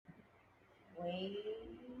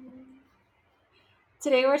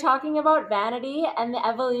Today we're talking about vanity and the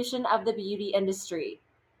evolution of the beauty industry.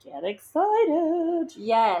 Get excited.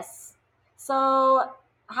 Yes. So,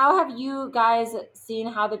 how have you guys seen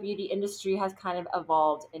how the beauty industry has kind of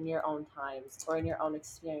evolved in your own times or in your own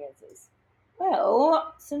experiences?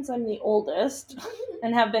 Well, since I'm the oldest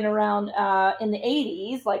and have been around in the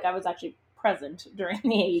 80s, like I was actually present during the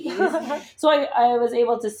 80s. So I was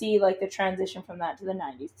able to see like the transition from that to the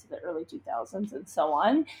 90s to the early 2000s and so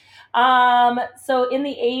on. So in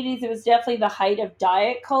the 80s, it was definitely the height of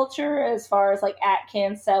diet culture as far as like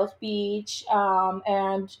Atkins, South Beach,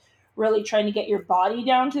 and really trying to get your body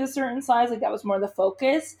down to a certain size. Like that was more the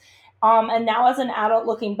focus. And now, as an adult,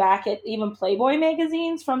 looking back at even Playboy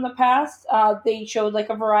magazines from the past, they showed like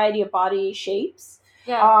a variety of body shapes.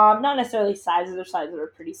 Yeah. Not necessarily sizes, or sizes are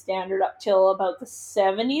pretty standard up till about the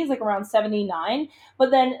 70s, like around 79. But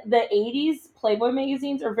then the 80s Playboy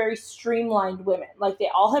magazines are very streamlined women. Like they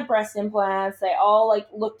all had breast implants, they all like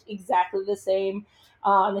looked exactly the same.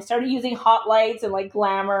 They started using hot lights and like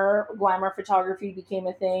glamour photography became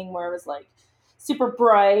a thing where it was like super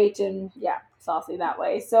bright and yeah, saucy that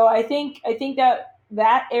way. So I think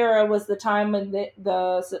that era was the time when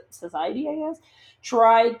the society, I guess,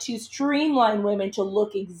 tried to streamline women to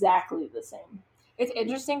look exactly the same. It's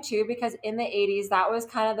interesting too because in the 80s, that was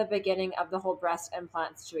kind of the beginning of the whole breast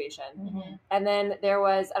implant situation. Mm-hmm. And then there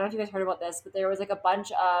was, I don't know if you guys heard about this, but there was like a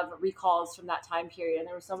bunch of recalls from that time period. And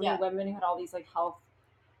there were so many women who had all these like health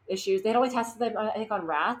issues. They had only tested them, I think, on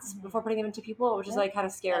rats before putting them into people, which is like kind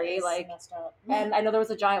of scary. Like, messed up. And I know there was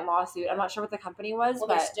a giant lawsuit. I'm not sure what the company was, well,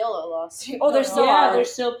 but there's still a lawsuit. Oh, there's still yeah,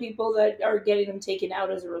 there's still people that are getting them taken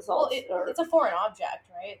out as a result. Well, it's a foreign object,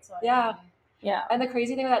 right? So yeah, yeah. And the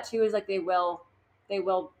crazy thing with that too is like they will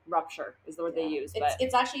rupture is the word they use.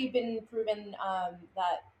 It's actually been proven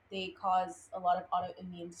that they cause a lot of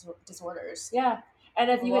autoimmune disorders. Yeah. And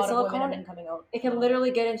if you get silicone, coming out. it can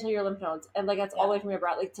literally get into your lymph nodes, and like that's all the way from your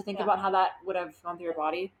breath. Like to think about how that would have gone through your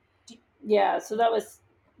body. Yeah, so that was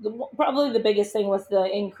probably the biggest thing was the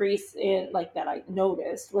increase in like that I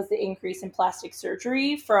noticed was the increase in plastic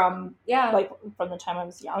surgery from like from the time I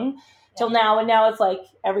was young till now, and now it's like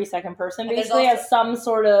every second person basically has some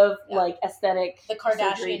sort of like aesthetic the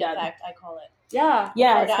Kardashian effect, I call it. Yeah,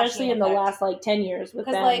 especially in the last like 10 years with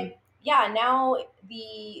them. Like now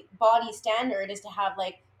the body standard is to have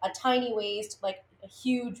like a tiny waist, like a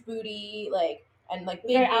huge booty, like and like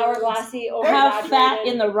big hourglassy, or have fat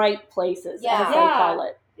in the right places, as they call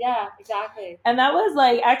it. Yeah, exactly. And that was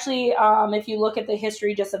like actually, if you look at the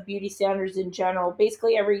history just of beauty standards in general,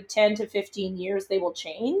 basically every 10 to 15 years they will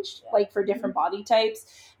change, like for different body types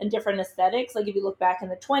and different aesthetics. Like if you look back in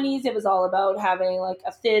the 20s, it was all about having like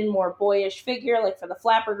a thin, more boyish figure, like for the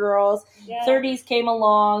flapper girls. 30s came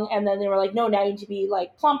along, and then they were like, no, now you need to be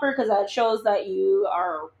like plumper because that shows that you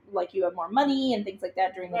are like you have more money and things like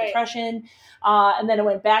that during the Depression. And then it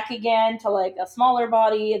went back again to like a smaller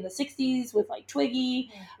body in the 60s with like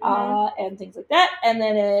Twiggy and things like that. And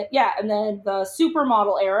then and then the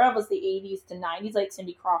supermodel era was the 80s to 90s, like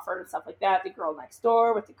Cindy Crawford and stuff like that, the girl next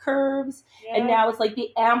door with the curves. And now it's like the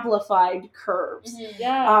amplified curves.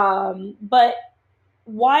 But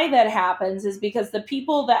why that happens is because the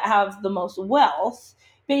people that have the most wealth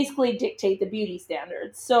basically dictate the beauty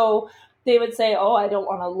standards. So they would say, oh, I don't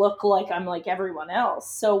want to look like I'm like everyone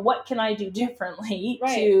else. So what can I do differently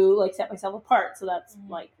to like set myself apart? So that's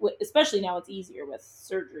like, especially now it's easier with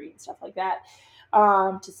surgery and stuff like that,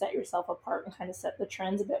 to set yourself apart and kind of set the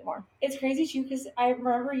trends a bit more. It's crazy too, because I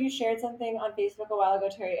remember you shared something on Facebook a while ago,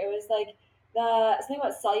 Terry. It was like something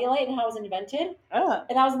about cellulite and how it was invented.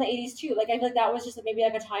 And that was in the 80s too. Like I feel like that was just maybe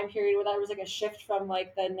like a time period where that was like a shift from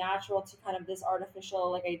like the natural to kind of this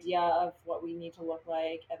artificial like idea of what we need to look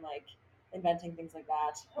like and like inventing things like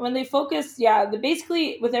that. When they focus,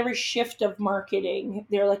 basically with every shift of marketing,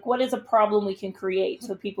 they're like, what is a problem we can create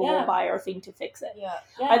so people will buy our thing to fix it?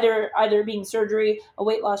 Either being surgery, a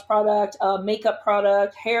weight loss product, a makeup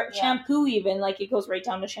product, hair, shampoo even, like it goes right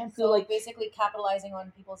down to shampoo. So like basically capitalizing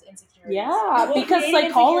on people's insecurities. Yeah, because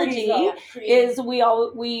psychology is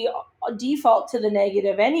we default to the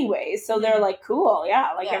negative anyway. So they're like, cool,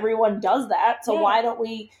 everyone does that. So why don't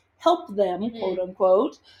we help them, quote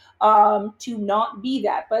unquote, to not be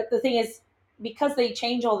that? But the thing is, because they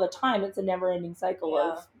change all the time, it's a never-ending cycle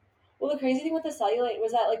of. Well, the crazy thing with the cellulite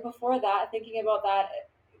was that, like, before that, thinking about that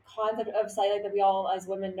concept of cellulite that we all as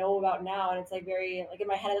women know about now, and it's like very like in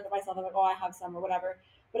my head, I look at myself, I'm like, oh, I have some or whatever.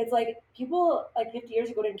 But it's like people like 50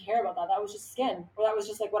 years ago didn't care about that. That was just skin, or that was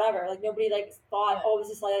just like whatever. Like nobody like thought, oh, this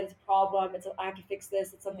is cellulite, it's a problem. I have to fix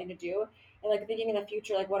this. It's something to do. And like thinking in the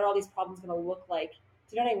future, like what are all these problems going to look like?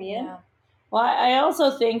 Do you know what I mean? Well, I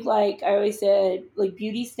also think, like I always said, like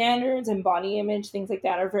beauty standards and body image, things like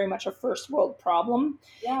that, are very much a first world problem.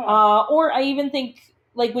 Yeah. Or I even think,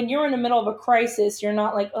 like when you're in the middle of a crisis, you're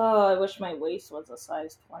not like, oh, I wish my waist was a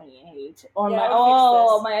size 28, or Yeah, my I would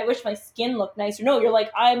fix this. I wish my skin looked nicer. No, you're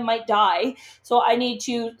like, I might die, so I need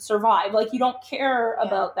to survive. Like you don't care Yeah.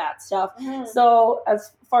 about that stuff. Mhm. So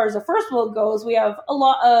as far as the first world goes, we have a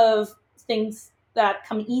lot of things that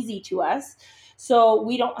come easy to us. So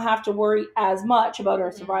we don't have to worry as much about our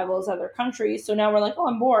Mhm. survival as other countries. So now we're like, oh,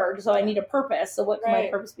 I'm bored, so I Yeah. need a purpose. So what can my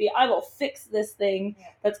Right. purpose be? I will fix this thing Yeah.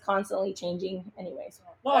 that's constantly changing anyways.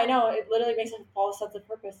 No, I know. It literally makes a false sense of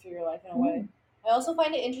purpose through your life in a way. I also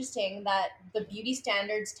find it interesting that the beauty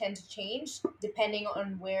standards tend to change depending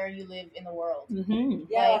on where you live in the world. Mm-hmm.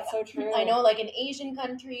 Yeah, Like, that's so true. I know, like in Asian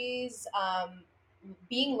countries,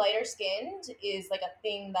 being lighter skinned is like a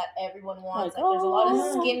thing that everyone wants. Like, Like, there's a lot of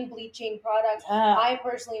oh. skin bleaching products. Yeah. I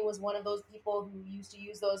personally was one of those people who used to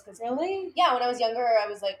use those because, Really? yeah, when I was younger, I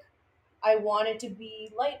was like, I wanted to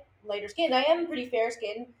be lighter skinned. I am pretty fair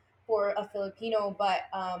skinned for a Filipino, but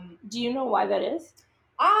Do you know why that is?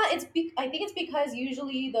 I think it's because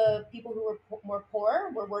usually the people who were more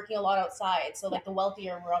poor were working a lot outside. So like the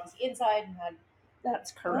wealthier were obviously inside and had.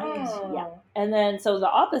 That's correct. Oh. Yeah. And then, so the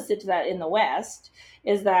opposite to that in the West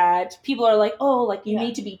is that people are like, oh, like you Yeah.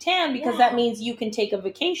 need to be tan because Yeah. that means you can take a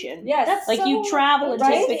vacation. Yes. That's Like you so travel and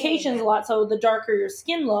right? take vacations a lot. So the darker your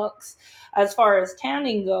skin looks, as far as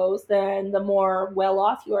tanning goes, then the more well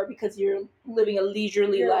off you are because you're living a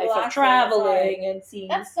leisurely You're life of relaxing traveling and seeing.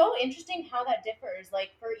 That's so interesting how that differs.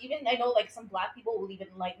 Like for even I know like some black people will even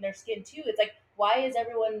lighten their skin too. It's like why is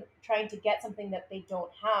everyone trying to get something that they don't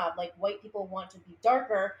have? Like white people want to be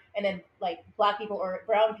darker, and then like black people or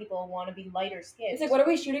brown people want to be lighter skinned. It's like, what are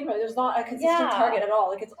we shooting for? There's not a consistent Yeah. target at all.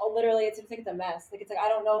 Like it's all literally, it seems like it's a mess. Like it's like I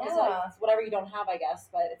don't know if it's like Yeah. it's whatever you don't have, I guess.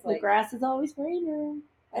 But it's The like grass is always greener.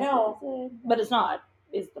 I know. That's what they said. But it's not,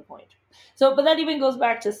 is the point. So, but that even goes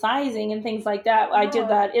back to sizing and things like that. I did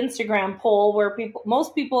that Instagram poll where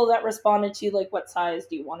most people that responded to like, what size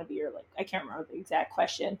do you want to be? Or like, I can't remember the exact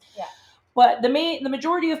question. Yeah. But the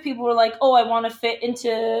majority of people were like, oh, I want to fit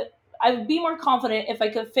into, I would be more confident if I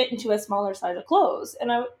could fit into a smaller size of clothes.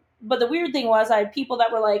 But the weird thing was I had people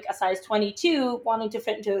that were like a size 22 wanting to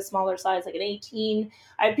fit into a smaller size, like an 18.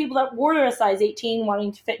 I had people that were a size 18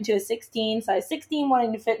 wanting to fit into a 16, size 16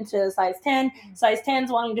 wanting to fit into a size 10, size 10s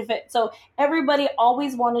wanting to fit. So everybody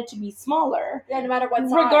always wanted to be smaller. Yeah, no matter what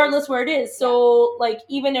size. Regardless where it is. So like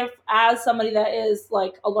even if as somebody that is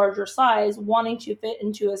like a larger size wanting to fit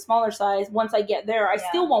into a smaller size, once I get there, I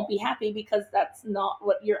still won't be happy because that's not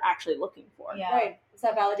what you're actually looking for. Yeah. Right. It's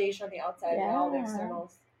that validation on the outside and all the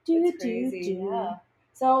externals. Do, It's crazy. Yeah.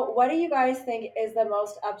 So what do you guys think is the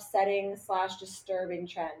most upsetting / disturbing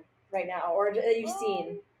trend right now, or that you've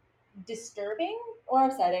seen? Disturbing Or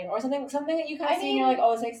upsetting, or something that you kind of I see mean, and you're like,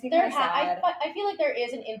 oh, this makes me kind of sad. I feel like there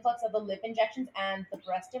is an influx of the lip injections and the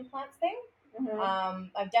breast implants thing. Mhm.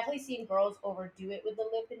 I've definitely seen girls overdo it with the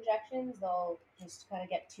lip injections. They'll just kind of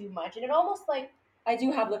get too much, and it almost like I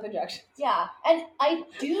do have lip injections. yeah, and I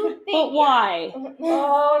do think. But why?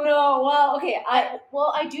 Oh no! Well, okay,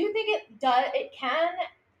 I do think it does. It can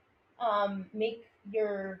make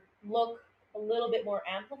your look a little bit more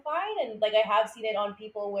amplified, and like I have seen it on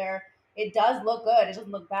people where it does look good. It doesn't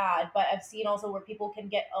look bad, but I've seen also where people can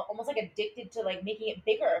get almost like addicted to like making it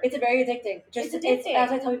bigger. It's very addicting. It's addicting.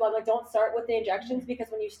 As I tell people, I'm like, don't start with the injections because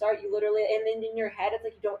when you start, you literally, and then in your head, it's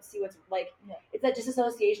like you don't see what's like. Yeah. It's that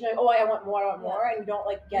disassociation of, oh, I want more, and you don't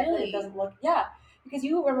like get that Really? it doesn't look. Yeah, because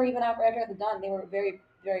you remember even after I got them done, they were very,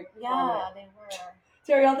 very. prominent. They were.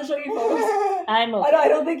 Terry, I'll have to show you photos. I'm okay. I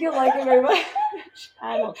don't think you'll like it very much.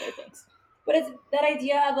 I'm okay, thanks. But it's that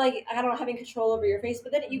idea of like, I don't know, having control over your face,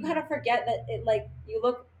 but then you kind of forget that it like you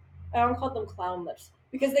look. I don't call them clown lips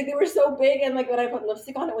because like they were so big, and like when I put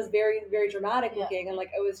lipstick on, it was very, very dramatic looking, and like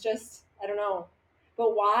it was just I don't know.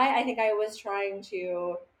 But why? I think I was trying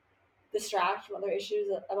to distract from other issues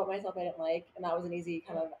about myself I didn't like, and that was an easy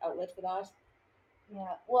kind of outlet for that. Yeah.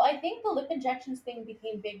 Well, I think the lip injections thing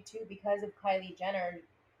became big too because of Kylie Jenner.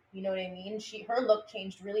 You know what I mean? Her look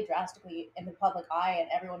changed really drastically in the public eye, and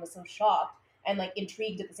everyone was so shocked and like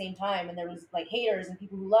intrigued at the same time. And there was like haters and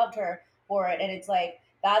people who loved her for it. And it's like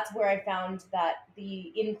that's where I found that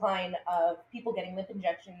the incline of people getting lip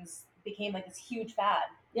injections became like this huge fad.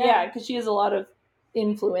 Yeah, because she has a lot of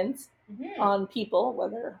influence Mm-hmm. on people,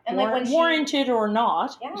 whether And like when warranted or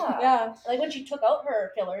not. Yeah. Like when she took out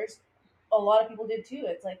her fillers, a lot of people did too.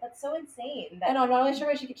 It's like that's so insane. I know. I'm not really sure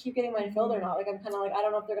if she could keep getting mine filled or not. Like I'm kind of like I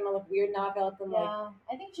don't know if they're gonna look weird now if I let them like. Yeah,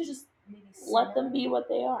 I think she just maybe let them similar. be what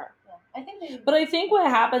they are. I think they. But I think what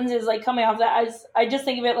happens is, like, coming off that, I just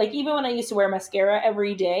think of it like, even when I used to wear mascara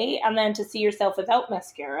every day, and then to see yourself without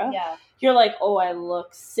mascara, Yeah. you're like, oh, I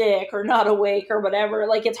look sick or not awake or whatever.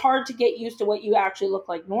 Like, it's hard to get used to what you actually look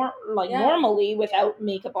like normally without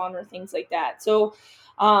makeup on or things like that. So,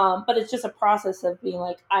 but it's just a process of being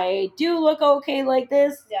like, I do look okay like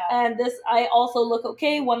this, Yeah. and this I also look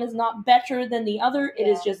okay. One is not better than the other. It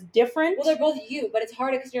is Yeah. just different. Well, they're both you, but it's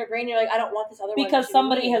hard because in your brain you're like, I don't want this other one Because to be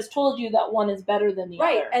somebody me. has told you that one is better than the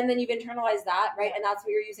right, other. and then you've internalized that, right, and that's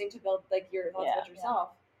what you're using to build like your thoughts about yourself.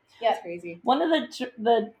 Yeah. That's crazy. One of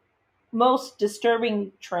the most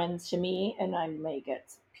disturbing trends to me, and I may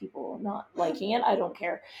get people not liking it, I don't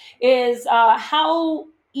care, is how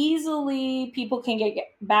easily people can get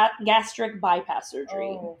gastric bypass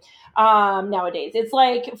surgery nowadays. It's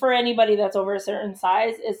like, for anybody that's over a certain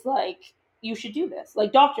size, it's like, you should do this.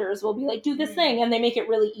 Like, doctors will be like, do this thing, and they make it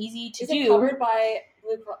really easy to do. Is it covered by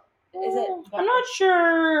Blue Cross? Is it? I'm not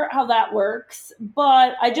sure how that works,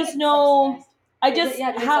 but I just know. Just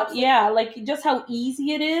how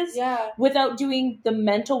easy it is without doing the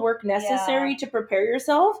mental work necessary to prepare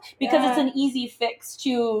yourself, because it's an easy fix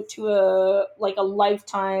to a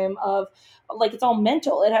lifetime of, like, it's all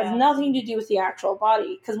mental. It has nothing to do with the actual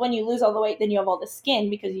body, because when you lose all the weight, then you have all the skin,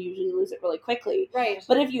 because you usually lose it really quickly. Right.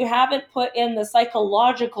 But if you haven't put in the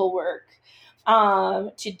psychological work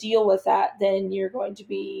to deal with that, then you're going to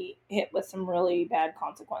be hit with some really bad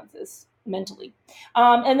consequences mentally.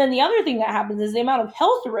 And then the other thing that happens is the amount of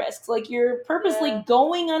health risks. Like, you're purposely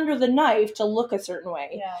going under the knife to look a certain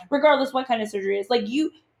way, regardless what kind of surgery it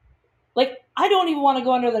is. I don't even want to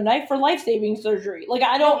go under the knife for life-saving surgery. Like,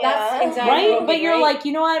 I don't, that's exactly right? But you're like,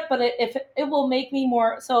 you know what? But if it will make me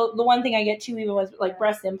more. So the one thing I get too, even with like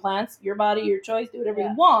breast implants, your body, your choice, do whatever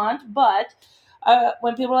you want. But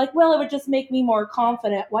when people are like, well, it would just make me more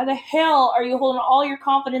confident. Why the hell are you holding all your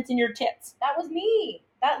confidence in your tits? That was me.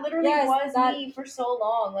 That literally was me for so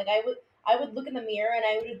long. Like, I would look in the mirror and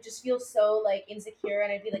I would just feel so like insecure,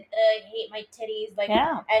 and I'd be like, I hate my titties. Like,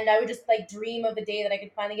 and I would just like dream of the day that I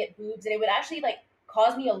could finally get boobs, and it would actually like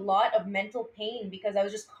cause me a lot of mental pain, because I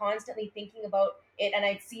was just constantly thinking about it, and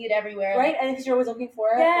I'd see it everywhere. Right, and because you're always looking for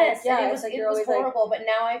it. Yes, and it was horrible. But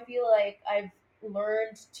now I feel like I've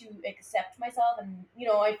learned to accept myself, and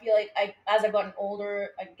I feel like as I've gotten older,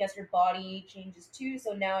 I guess your body changes too,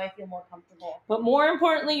 so now I feel more comfortable. But more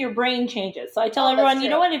importantly, your brain changes. So I tell everyone, you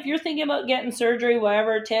know what, if you're thinking about getting surgery,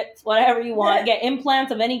 whatever, tits, whatever you want, get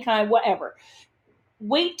implants of any kind, whatever,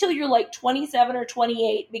 wait till you're like 27 or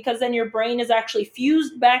 28, because then your brain is actually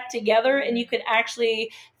fused back together, and you can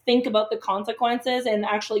actually think about the consequences and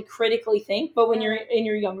actually critically think. But when you're in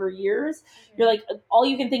your younger years, you're like, all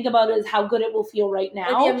you can think about is how good it will feel right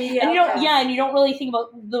now, and you don't and you don't really think about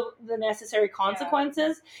the necessary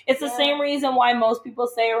consequences. It's the same reason why most people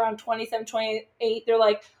say around 27, 28, they're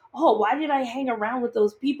like, oh, why did I hang around with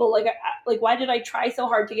those people? Like, why did I try so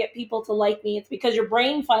hard to get people to like me? It's because your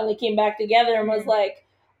brain finally came back together and was like,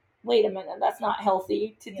 wait a minute, that's not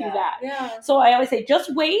healthy to do that. Yeah. So I always say,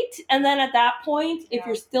 just wait. And then at that point, if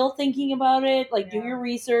you're still thinking about it, like, do your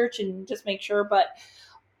research and just make sure. But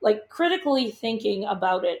like, critically thinking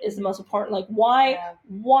about it is the most important. Like,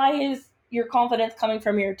 why is your confidence coming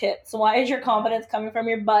from your tits? Why is your confidence coming from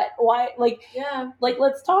your butt? Why, like,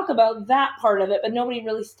 let's talk about that part of it. But nobody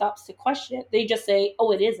really stops to question it. They just say,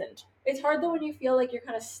 oh, it isn't. It's hard though when you feel like you're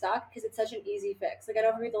kind of stuck, because it's such an easy fix. Like, I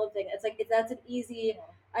don't read the lip thing. It's like, that's an easy.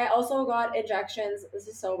 I also got injections. This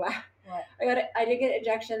is so bad. I did get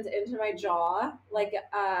injections into my jaw, like,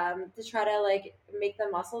 to try to like make the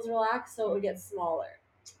muscles relax so it would get smaller.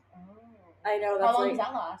 I know that's. How long does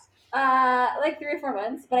that last? Like 3 or 4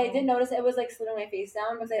 months. But I did notice it was like slimming my face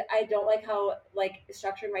down, because I don't like how like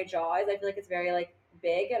structured my jaw is. I feel like it's very like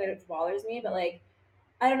big and it bothers me. But like,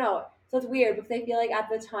 I don't know. So it's weird, because I feel like at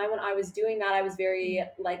the time when I was doing that, I was very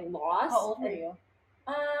like lost. How old were you?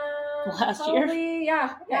 Last year?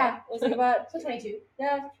 Yeah. It was like about 22.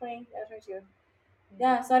 Yeah, 20. Yeah, 22.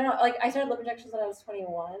 Yeah, so I don't know. Like, I started lip injections when I was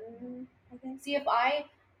 21, I think. See,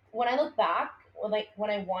 when I look back, when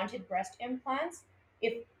I wanted breast implants,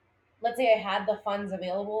 if, let's say I had the funds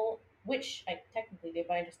available, which I technically did,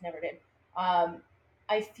 but I just never did,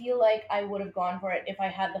 I feel like I would have gone for it if I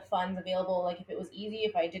had the funds available, like if it was easy,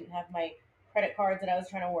 if I didn't have my credit cards that I was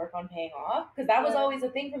trying to work on paying off, because that was always the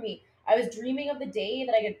thing for me. I was dreaming of the day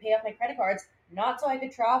that I could pay off my credit cards, not so I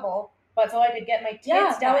could travel, but so I could get my tits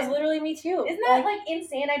done. That was literally me too. Isn't that like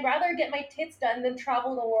insane? I'd rather get my tits done than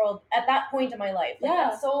travel the world at that point in my life. Like,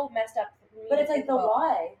 that's so messed up for me. But it's like the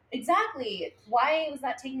why. Exactly. Why was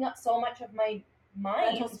that taking up so much of my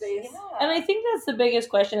mind. Mental space. Yeah. And I think that's the biggest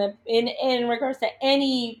question in regards to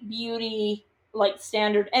any beauty like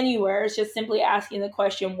standard anywhere. It's just simply asking the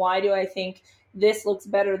question, why do I think this looks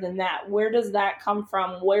better than that? Where does that come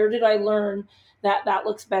from? Where did I learn that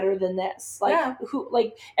looks better than this? Like Yeah. who,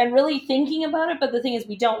 like, and really thinking about it. But the thing is,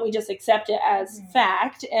 we just accept it as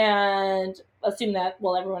fact and assume that,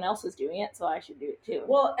 well, everyone else is doing it, so I should do it too.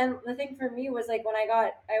 Well, and the thing for me was like when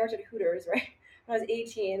I worked at Hooters, right? When I was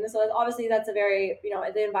 18. So obviously that's a very,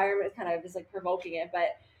 the environment is kind of just like provoking it.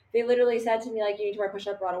 But they literally said to me, like, you need to wear a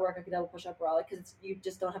push-up bra to work, like a double push-up bra, like, because you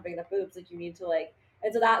just don't have big enough boobs. Like, you need to, like,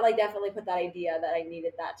 and so that, like, definitely put that idea that I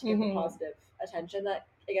needed that to get the positive attention that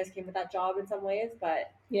I guess came with that job in some ways.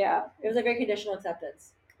 But yeah, it was a very conditional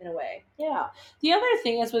acceptance in a way. Yeah. The other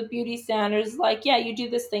thing is with beauty standards, like, yeah, you do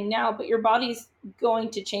this thing now, but your body's going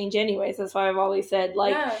to change anyways. That's why I've always said,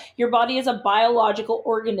 like, your body is a biological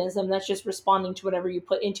organism that's just responding to whatever you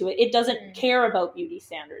put into it. It doesn't care about beauty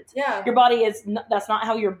standards. Yeah. Your body that's not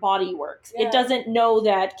how your body works. Yeah. It doesn't know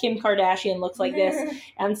that Kim Kardashian looks like this,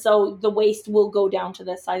 and so the waist will go down to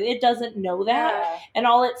this size. It doesn't know that. Yeah. And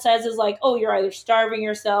all it says is, like, oh, you're either starving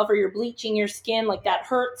yourself or you're bleaching your skin. Like, that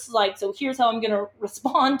hurts. Like, so here's how I'm going to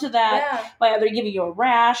respond to that. By either giving you a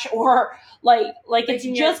rash or like it's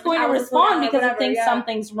just going to respond because it thinks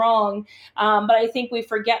something's wrong. But I think we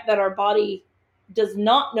forget that our body does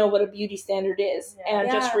not know what a beauty standard is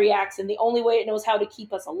and just reacts. And the only way it knows how to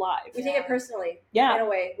keep us alive. We take it personally. Yeah. In a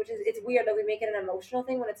way, which is, it's weird that we make it an emotional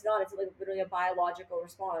thing when it's not. It's like literally a biological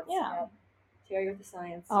response. Yeah. Terry with the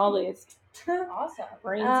science. Always. Awesome.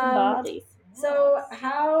 Brains and bodies. So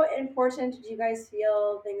how important do you guys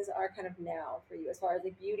feel things are kind of now for you as far as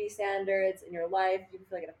like beauty standards in your life? Do you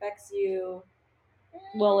feel like it affects you?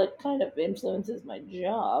 Well, it kind of influences my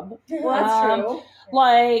job. Well, that's true.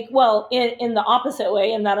 Like, well, in the opposite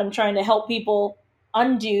way, in that I'm trying to help people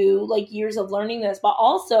undo like years of learning this, but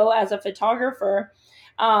also as a photographer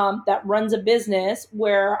that runs a business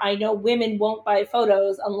where I know women won't buy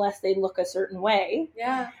photos unless they look a certain way.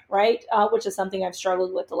 Yeah. Right? Which is something I've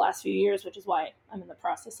struggled with the last few years, which is why I'm in the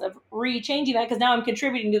process of changing that, because now I'm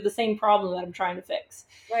contributing to the same problem that I'm trying to fix.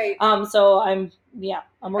 Right. So I'm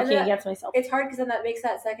working against myself. It's hard because then that makes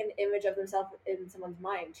that second image of themselves in someone's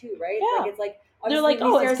mind too, right? Yeah. Like it's like they're like,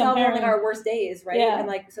 we see ourselves on like our worst days, right? Yeah. And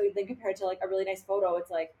like so then compared to like a really nice photo,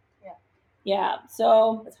 it's like yeah,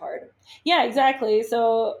 so it's hard. Yeah, exactly.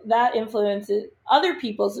 So that influences other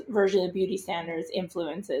people's version of beauty standards,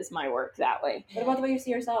 influences my work that way. What about the way you see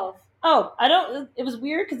yourself? Oh, it was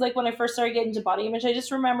weird because like when I first started getting into body image, I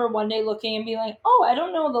just remember one day looking and being like, oh, I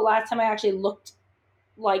don't know the last time I actually looked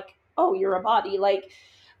like, oh, you're a body. Like,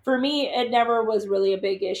 for me, it never was really a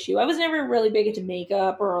big issue. I was never really big into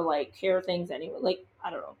makeup or like hair things anyway. Like, I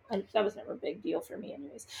don't know. That was never a big deal for me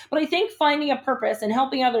anyways. But I think finding a purpose and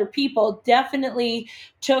helping other people definitely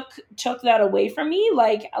took that away from me.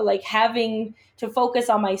 Like having to focus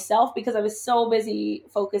on myself because I was so busy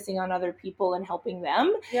focusing on other people and helping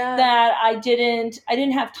them that I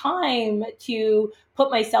didn't have time to put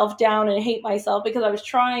myself down and hate myself because I was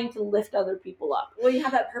trying to lift other people up. Well, you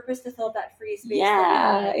have that purpose to fill up that free space.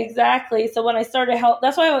 Yeah, exactly. So when I started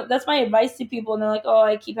that's my advice to people, and they're like, oh,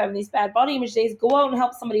 I keep having these bad body image days. Go out and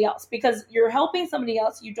help somebody else, because you're helping somebody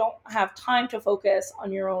else. You don't have time to focus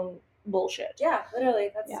on your own bullshit. Yeah, literally.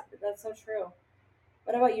 That's so true.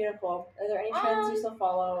 What about you, Nicole? Are there any trends you still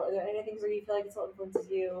follow? Are there any things where you feel like it still influences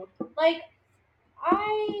you? Like,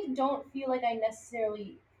 I don't feel like I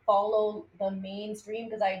necessarily follow the mainstream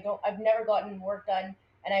because I've never gotten work done,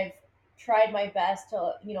 and I've tried my best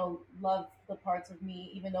to, love the parts of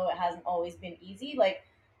me, even though it hasn't always been easy. Like,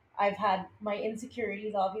 I've had my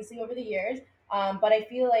insecurities obviously over the years, but I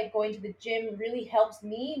feel like going to the gym really helps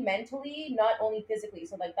me mentally, not only physically.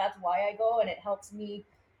 So like that's why I go, and it helps me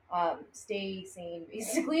stay sane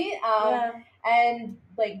basically. And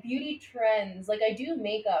like beauty trends, like I do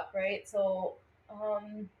makeup, right? So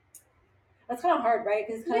that's kind of hard, right?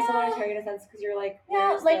 Because it's kind of similar to Terry in a sense, because you're like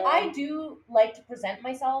I do like to present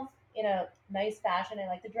myself in a nice fashion. I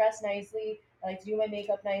like to dress nicely. I like to do my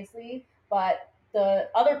makeup nicely, but the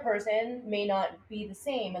other person may not be the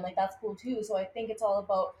same, and like that's cool too. So I think it's all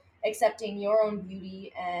about accepting your own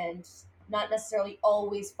beauty and not necessarily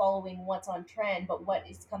always following what's on trend, but what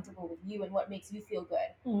is comfortable with you and what makes you feel good.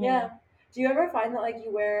 Mm-hmm. Yeah. Do you ever find that like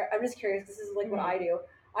you wear, I'm just curious, this is like what I do.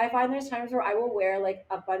 I find there's times where I will wear like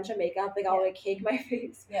a bunch of makeup, like I'll like cake my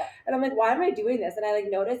face. Yeah. And I'm like, why am I doing this? And I like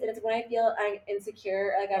notice, and it's when I feel I'm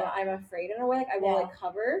insecure, like I'm afraid in a way, like I will like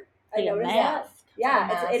cover. I notice that.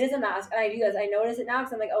 Yeah, it is a mask. And I do this. I notice it now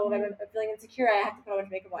because I'm like, oh, if I'm feeling insecure, I have to put on a bunch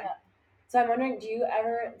of makeup on. Yeah. So I'm wondering, do you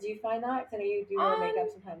find that? 'Cause I know you do wear makeup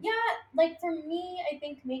sometimes. Yeah, like for me, I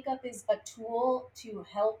think makeup is a tool to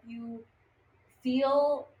help you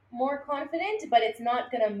feel more confident, but it's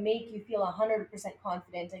not gonna make you feel 100%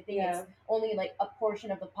 confident. I think Yeah. it's only like a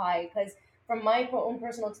portion of the pie. Because from my own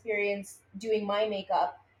personal experience doing my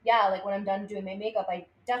makeup, yeah, like when I'm done doing my makeup, I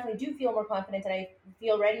definitely do feel more confident and I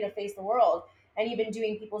feel ready to face the world. And even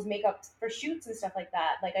doing people's makeup for shoots and stuff like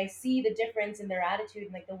that, like I see the difference in their attitude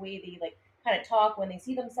and like the way they like kind of talk when they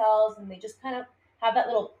see themselves, and they just kind of have that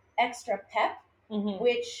little extra pep, Mm-hmm.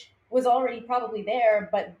 which was already probably there,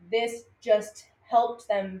 but this just helped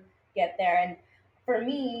them get there. And for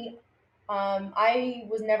me, I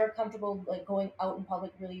was never comfortable like going out in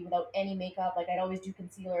public really without any makeup. Like I'd always do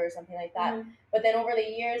concealer or something like that. Mhm. But then over the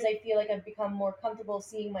years, I feel like I've become more comfortable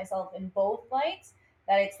seeing myself in both lights.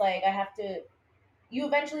 That it's like I have to. You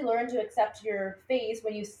eventually learn to accept your face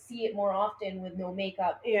when you see it more often with no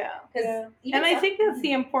makeup. Yeah. Because And I think that's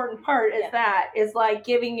the important part is Yeah. that is like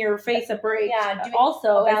giving your face a break. Yeah, doing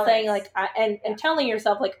Also, a and saying balance. like, and telling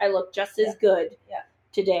yourself like, I look just as Yeah. good Yeah.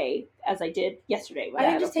 today as I did yesterday. When I I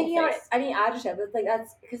think had just a full taking out face. any adjective, like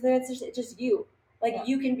that's because then it's just you. Like Yeah.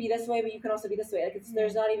 you can be this way, but you can also be this way. Like it's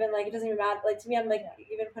there's not even like it doesn't even matter. Like to me, I'm like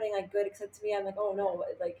even putting like good, except to me, I'm like, oh no,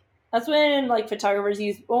 like That's when like photographers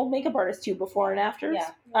use makeup artists too, before and afters.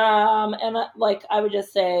 Yeah. And like I would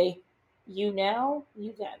just say, you now,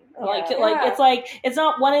 you then. Or, like Yeah. it's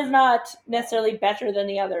not, one is not necessarily better than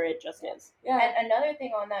the other. It just is. yeah. And another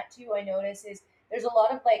thing on that too, I notice is there's a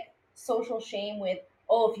lot of like social shame with,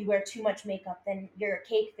 oh, if you wear too much makeup, then you're a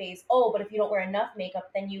cake face. Oh, but if you don't wear enough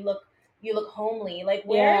makeup, then you look homely. Like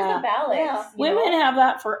where's Yeah. the balance? Yeah. you Women know? have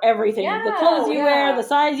that for everything. The Yeah. clothes you Yeah. wear, the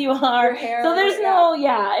size you are. Your hair, So there's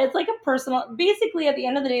yeah. it's like a personal, basically at the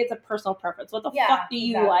end of the day, it's a personal preference. What the Yeah, fuck do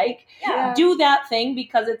you exactly. like? Yeah. Do that thing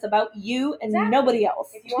because it's about you and Exactly. nobody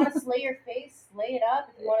else. If you want to slay your face, slay it up.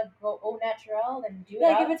 If you want to go au naturel, then do it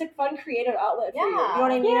Like up. if it's a fun creative outlet for you. You know Yeah.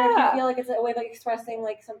 what I mean? Or if Yeah. you feel like it's a way of like expressing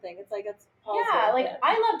like something. It's like it's positive. Yeah, like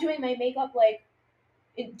I love doing my makeup like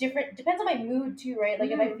it depends on my mood too, right?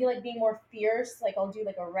 Like if I feel like being more fierce, like I'll do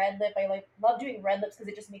like a red lip. I like love doing red lips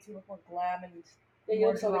because it just makes me look more glam and you more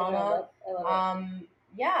look so good in red drama. lip. I love it.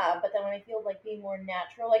 Yeah, but then when I feel like being more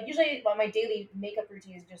natural, like usually my daily makeup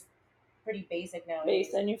routine is just pretty basic now.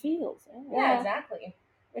 Based on your feels. Yeah, exactly.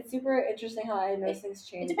 It's super interesting how I notice things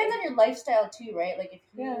change. It depends on your lifestyle too, right? Like if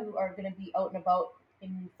you Yeah. are going to be out and about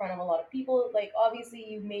in front of a lot of people, like obviously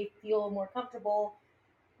you may feel more comfortable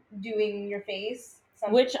doing your face.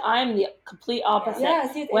 Which I'm the complete opposite.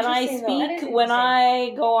 Yeah, see, it's when I interesting, though. That speak, is when interesting.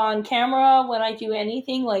 I go on camera, when I do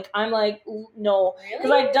anything, like I'm like, no. Because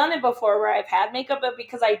Really? I've done it before where I've had makeup, but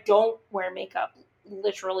because I don't wear makeup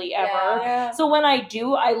literally ever. Yeah. So when I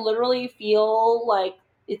do, I literally feel like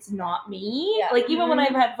it's not me. Yeah. Like even when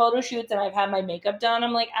I've had photo shoots and I've had my makeup done,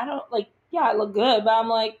 I'm like, I don't like, yeah, I look good, but I'm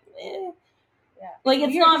like, eh. Yeah. Like it's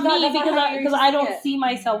weird, not me that's not because how you're because I seeing don't it. see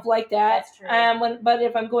myself like that. That's true. But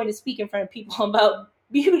if I'm going to speak in front of people about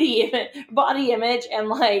beauty, body image, and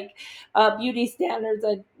like beauty standards,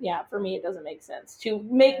 for me it doesn't make sense to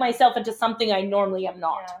make myself into something I normally am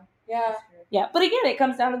not. Yeah. Yeah, but again, it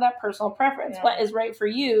comes down to that personal preference. Yeah. What is right for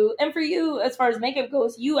you? And for you, as far as makeup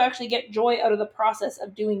goes, you actually get joy out of the process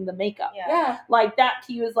of doing the makeup. Yeah. Like that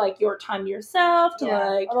to you is like your time to yourself, to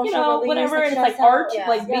like, Emotional release, whatever. like And it's like stress out. art. Yeah.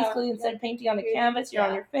 Like Yeah. basically instead of painting on a canvas, you're on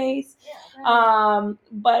Yeah. your face. Yeah.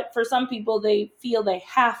 But for some people, they feel they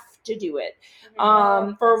have to do it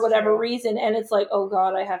Yeah, for that's whatever true. reason. And it's like, oh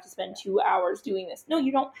God, I have to spend 2 hours doing this. No,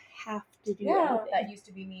 you don't have to do anything. That used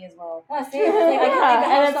to be me as well. Yeah, same. It's like, I can leave the house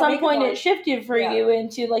And at without some makeup point on. it shifted for Yeah. you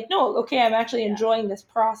into like, no, okay, I'm actually enjoying this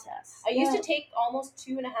process. I used to take almost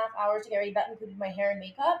 2.5 hours to get ready. That included my hair and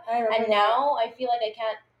makeup. I remember And that. now I feel like I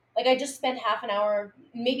can't. Like I just spend half an hour,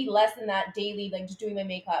 maybe less than that daily, like just doing my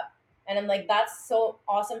makeup. And I'm like, that's so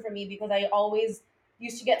awesome for me because I always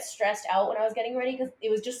used to get stressed out when I was getting ready because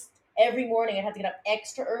it was just every morning I had to get up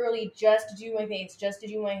extra early just to do my face, just to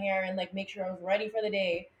do my hair, and like make sure I was ready for the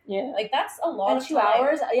day. Yeah. Like that's a lot And of 2 time.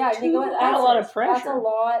 hours? Yeah, I think That's a lot of pressure. That's a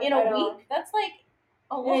lot. In a week? That's like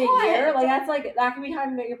a lot. In a year? Like that's like that can be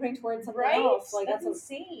time that you're putting towards something right? else. Like that's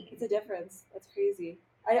insane. It's a difference. That's crazy.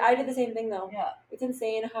 I did the same thing though. Yeah. It's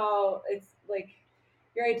insane how it's like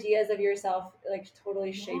your ideas of yourself like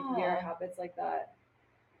totally shape your habits like that.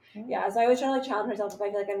 Yeah, so I always try to like challenge myself if I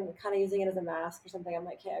feel like I'm kind of using it as a mask or something. I'm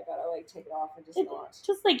like, okay, I gotta like take it off and just not.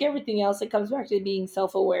 Just like everything else, it comes back to being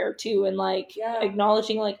self-aware too, and like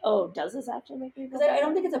acknowledging like, oh, does this actually make me feel Because I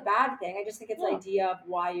don't think it's a bad thing. I just think it's the idea of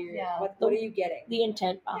why you're. What are you getting? The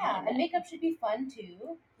intent behind and makeup should be fun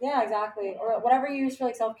too. Yeah, exactly. Or whatever you use for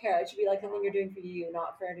like self-care, it should be like something you're doing for you,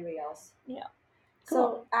 not for anybody else. Yeah.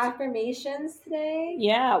 So affirmations today.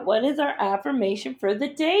 Yeah, what is our affirmation for the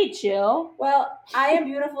day, Jill? Well, I am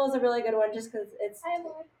beautiful is a really good one, just because it's.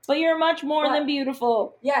 But you're much more What? than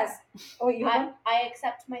beautiful. Yes. Oh, wait, you have one? I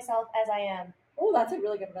accept myself as I am. Oh, that's a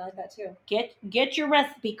really good one. I like that too. Get your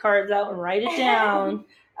recipe cards out and write it down.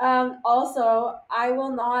 Also, I will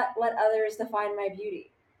not let others define my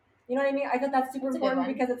beauty. You know what I mean? I think that's super That's a good important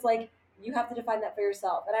one. because it's like you have to define that for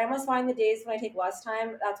yourself. And I almost find the days when I take less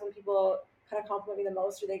time, that's when people kind of compliment me the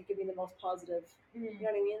most, or they give me the most positive. You know what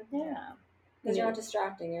I mean? Yeah. Because you're not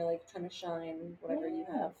distracting. You're like trying to shine whatever you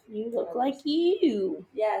have. You look like you.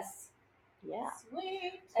 Yes. Yeah.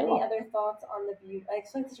 Sweet. Any other thoughts on the beauty? I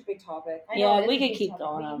feel like it's such a big topic. I know, Yeah, it's we a could huge keep topic.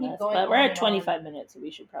 going We on keep this, going but we're on at and 25 minutes, so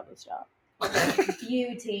we should probably stop.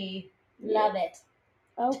 Beauty. Love it.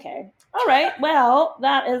 Okay. All right. Well,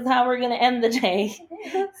 that is how we're going to end the day.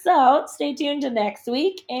 So stay tuned to next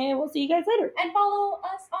week, and we'll see you guys later. And follow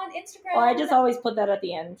us on Instagram. Well, I just always put that at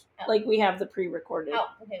the end. Oh. Like we have the pre-recorded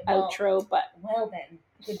okay, well, outro, but well then.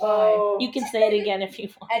 Goodbye. Oh. you can say it again if you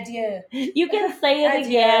want. Adieu. You can say it Adieu.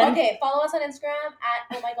 again. Okay, follow us on Instagram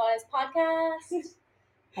at Oh My Goddess Podcast.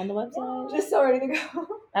 And the website. Just so ready to go.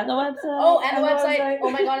 And the website. Oh, and the And the website,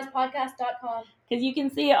 website. ohmygodnesspodcast.com. Because you can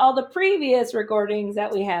see all the previous recordings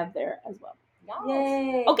that we have there as well. Yes.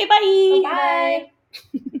 Yay. Okay, bye. Bye.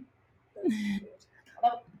 That's cute.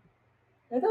 Although,